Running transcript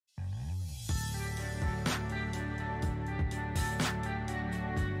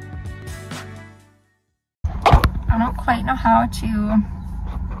I don't quite know how to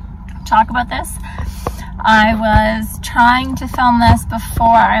talk about this. I was trying to film this before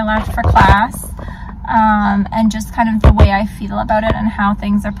I left for class, and just kind of the way I feel about it and how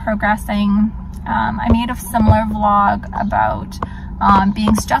things are progressing. I made a similar vlog about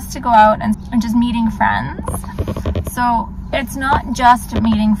being stressed to go out and just meeting friends. So it's not just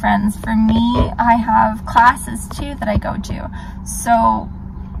meeting friends. For me, I have classes too that I go to, so,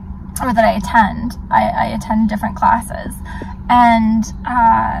 or that I attend. I attend different classes, and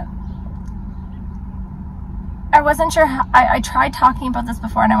I wasn't sure how, I tried talking about this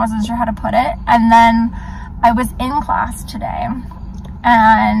before and I wasn't sure how to put it, and then I was in class today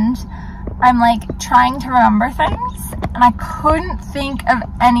and I'm like trying to remember things and I couldn't think of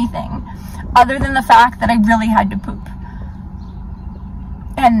anything other than the fact that I really had to poop.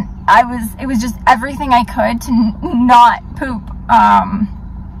 And it was just everything I could to not poop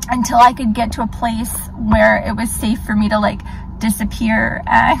until I could get to a place where it was safe for me to like disappear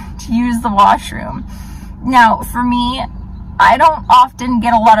and use the washroom. Now, for me, I don't often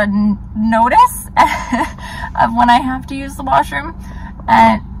get a lot of notice of when I have to use the washroom.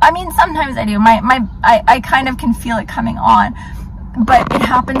 And I mean, sometimes I do. I kind of can feel it coming on, but it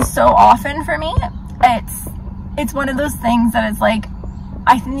happens so often for me. It's one of those things that it's like,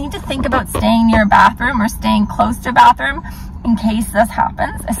 I need to think about staying near a bathroom or staying close to a bathroom in case this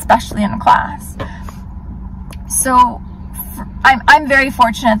happens, especially in a class. So I'm very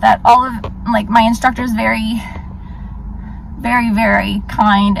fortunate that all of like my instructor's very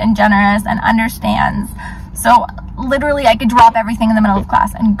kind and generous and understands. So literally I could drop everything in the middle of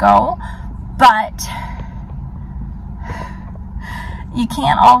class and go, but you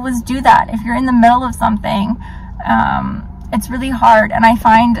can't always do that. If you're in the middle of something, it's really hard. And I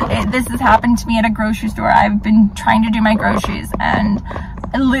find this has happened to me at a grocery store. I've been trying to do my groceries and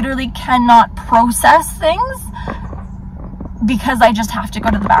I literally cannot process things because I just have to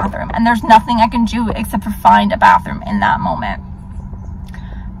go to the bathroom, and there's nothing I can do except for find a bathroom in that moment.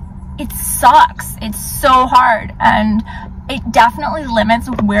 It sucks. It's so hard, and it definitely limits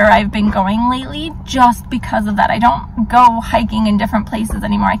where I've been going lately just because of that. I don't go hiking in different places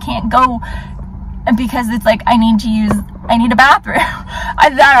anymore. I can't go because it's like I need a bathroom.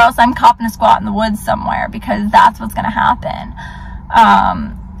 Either that or else I'm copping a squat in the woods somewhere, because that's what's going to happen.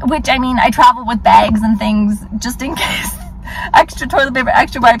 Which, I mean, I travel with bags and things just in case. Extra toilet paper,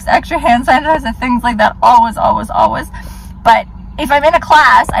 extra wipes, extra hand sanitizer, things like that, always. But if I'm in a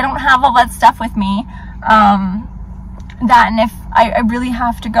class, I don't have all that stuff with me. And if I really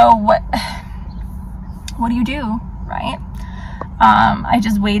have to go, what do you do, right? I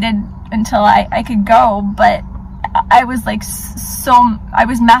just waited until I could go, but I was like I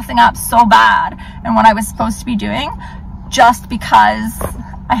was messing up so bad and what I was supposed to be doing just because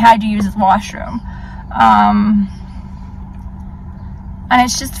I had to use this washroom. And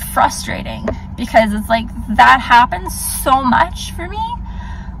it's just frustrating because it's like that happens so much for me.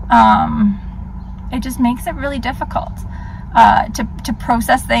 It just makes it really difficult to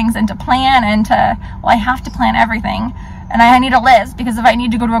process things and to plan and well, I have to plan everything. And I need a list, because if I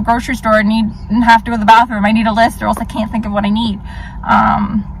need to go to a grocery store and have to go to the bathroom, I need a list or else I can't think of what I need.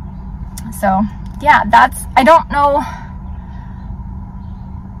 So yeah, I don't know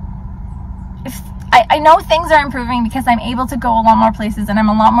if, I know things are improving because I'm able to go a lot more places and I'm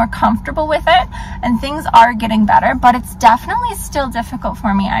a lot more comfortable with it, and things are getting better, but it's definitely still difficult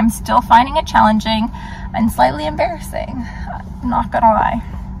for me. I'm still finding it challenging and slightly embarrassing, not gonna lie.